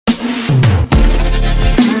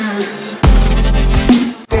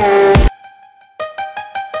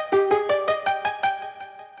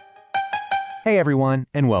Hey everyone,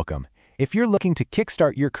 and welcome. If you're looking to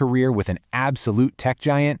kickstart your career with an absolute tech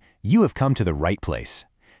giant, you have come to the right place.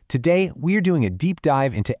 Today, we're doing a deep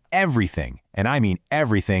dive into everything, and I mean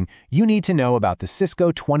everything, you need to know about the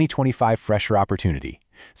Cisco 2025 Fresher Opportunity.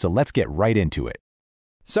 So let's get right into it.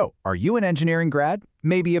 So, are you an engineering grad,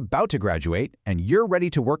 maybe about to graduate, and you're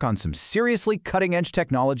ready to work on some seriously cutting-edge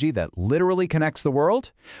technology that literally connects the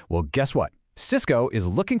world? Well, guess what? Cisco is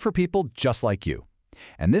looking for people just like you.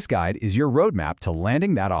 And this guide is your roadmap to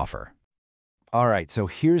landing that offer. All right, so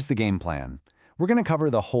here's the game plan. We're going to cover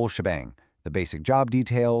the whole shebang, the basic job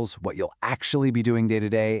details, what you'll actually be doing day to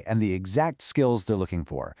day, and the exact skills they're looking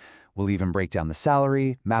for. We'll even break down the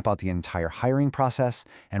salary, map out the entire hiring process,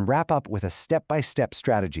 and wrap up with a step-by-step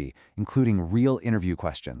strategy, including real interview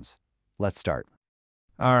questions. Let's start.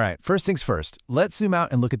 All right, first things first, let's zoom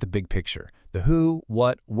out and look at the big picture, the who,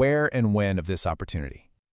 what, where, and when of this opportunity.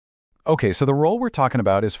 Okay, so the role we're talking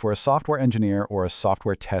about is for a software engineer or a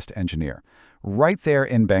software test engineer, right there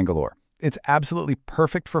in Bangalore. It's absolutely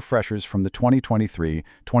perfect for freshers from the 2023,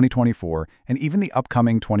 2024, and even the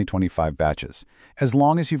upcoming 2025 batches, as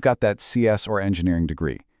long as you've got that CS or engineering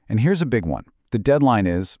degree. And here's a big one. The deadline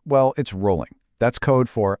is, well, it's rolling. That's code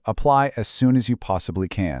for apply as soon as you possibly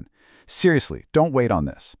can. Seriously, don't wait on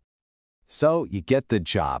this. So you get the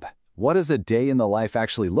job. What does a day in the life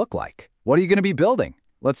actually look like? What are you going to be building?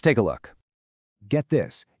 Let's take a look. Get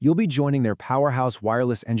this, you'll be joining their powerhouse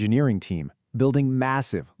wireless engineering team, building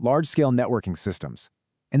massive, large-scale networking systems.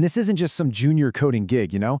 And this isn't just some junior coding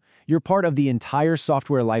gig, You're part of the entire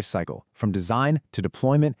software lifecycle, from design to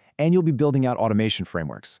deployment, and you'll be building out automation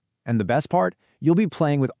frameworks. And the best part? You'll be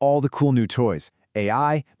playing with all the cool new toys,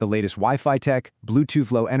 AI, the latest Wi-Fi tech,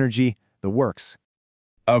 Bluetooth Low Energy, the works.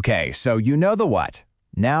 Okay, so you know the what.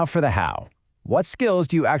 Now for the how. What skills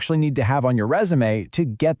do you actually need to have on your resume to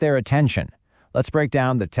get their attention? Let's break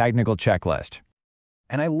down the technical checklist.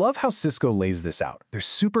 And I love how Cisco lays this out. They're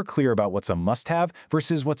super clear about what's a must-have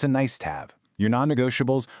versus what's a nice-to-have. Your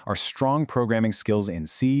non-negotiables are strong programming skills in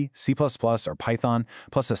C, C++, or Python,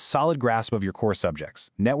 plus a solid grasp of your core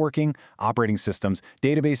subjects, networking, operating systems,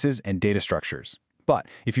 databases, and data structures. But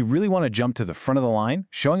if you really want to jump to the front of the line,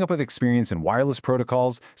 showing up with experience in wireless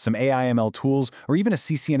protocols, some AI/ML tools, or even a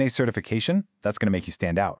CCNA certification, that's going to make you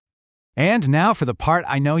stand out. And now for the part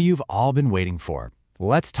I know you've all been waiting for.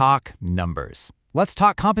 Let's talk numbers. Let's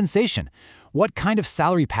talk compensation. What kind of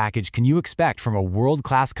salary package can you expect from a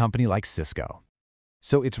world-class company like Cisco?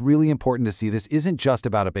 So it's really important to see this isn't just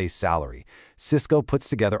about a base salary. Cisco puts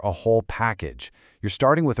together a whole package. You're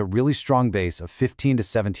starting with a really strong base of 15 to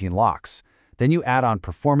 17 lakhs. Then you add on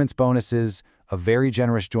performance bonuses, a very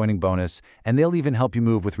generous joining bonus, and they'll even help you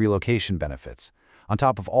move with relocation benefits. On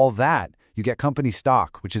top of all that, you get company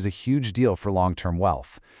stock, which is a huge deal for long-term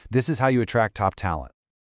wealth. This is how you attract top talent.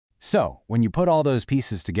 So, when you put all those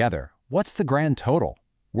pieces together, what's the grand total?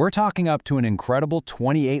 We're talking up to an incredible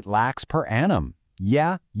 28 lakhs per annum.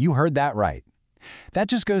 Yeah, you heard that right. That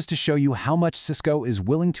just goes to show you how much Cisco is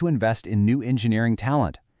willing to invest in new engineering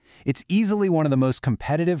talent. It's easily one of the most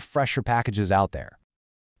competitive fresher packages out there.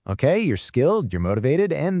 Okay, you're skilled, you're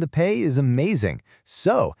motivated, and the pay is amazing.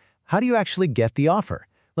 So, how do you actually get the offer?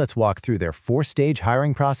 Let's walk through their 4-stage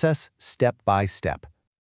hiring process, step by step.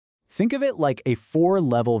 Think of it like a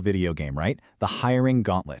 4-level video game, right? The hiring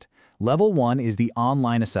gauntlet. Level 1 is the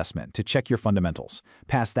online assessment to check your fundamentals.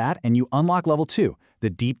 Past that, and you unlock Level 2, the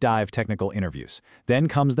deep dive technical interviews. Then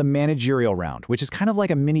comes the managerial round, which is kind of like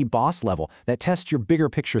a mini boss level that tests your bigger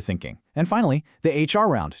picture thinking. And finally, the HR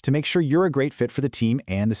round to make sure you're a great fit for the team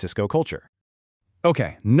and the Cisco culture.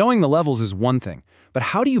 Okay, knowing the levels is one thing, but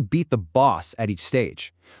how do you beat the boss at each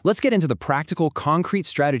stage? Let's get into the practical, concrete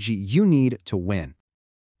strategy you need to win.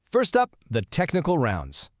 First up, the technical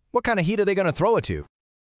rounds. What kind of heat are they going to throw it to?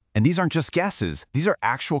 And these aren't just guesses. These are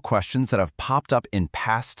actual questions that have popped up in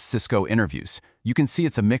past Cisco interviews. You can see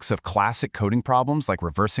it's a mix of classic coding problems like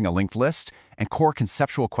reversing a linked list and core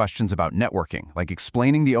conceptual questions about networking, like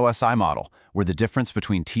explaining the OSI model, or the difference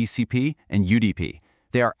between TCP and UDP.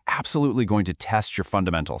 They are absolutely going to test your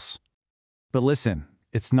fundamentals. But listen,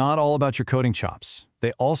 it's not all about your coding chops.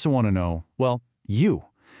 They also want to know, well, you.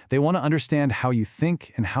 They want to understand how you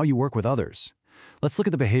think and how you work with others. Let's look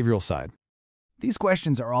at the behavioral side. These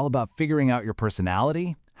questions are all about figuring out your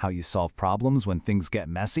personality, how you solve problems when things get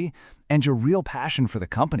messy, and your real passion for the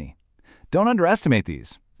company. Don't underestimate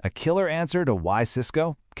these. A killer answer to why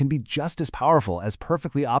Cisco can be just as powerful as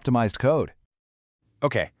perfectly optimized code.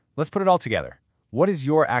 Okay, let's put it all together. What is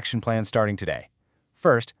your action plan starting today?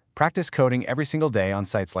 First, practice coding every single day on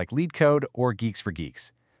sites like LeetCode or Geeks for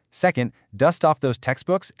Geeks. Second, dust off those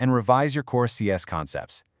textbooks and revise your core CS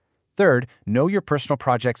concepts. Third, know your personal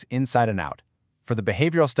projects inside and out. For the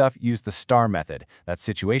behavioral stuff, use the STAR method. That's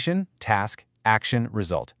situation, task, action,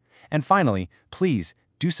 result. And finally, please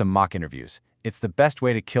do some mock interviews. It's the best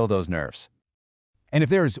way to kill those nerves. And if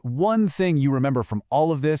there's one thing you remember from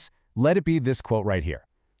all of this, let it be this quote right here.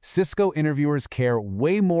 Cisco interviewers care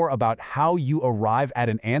way more about how you arrive at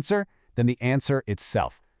an answer than the answer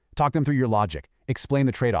itself. Talk them through your logic, explain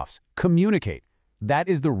the trade-offs, communicate. That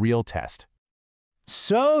is the real test.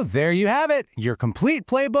 So there you have it, your complete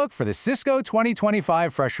playbook for the Cisco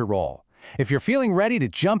 2025 Fresher Role. If you're feeling ready to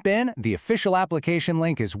jump in, the official application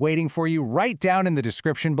link is waiting for you right down in the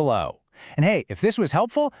description below. And hey, if this was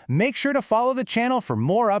helpful, make sure to follow the channel for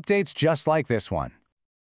more updates just like this one.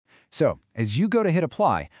 So, as you go to hit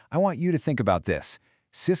apply, I want you to think about this.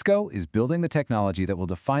 Cisco is building the technology that will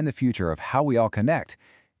define the future of how we all connect.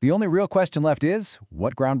 The only real question left is,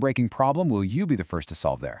 what groundbreaking problem will you be the first to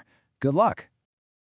solve there? Good luck.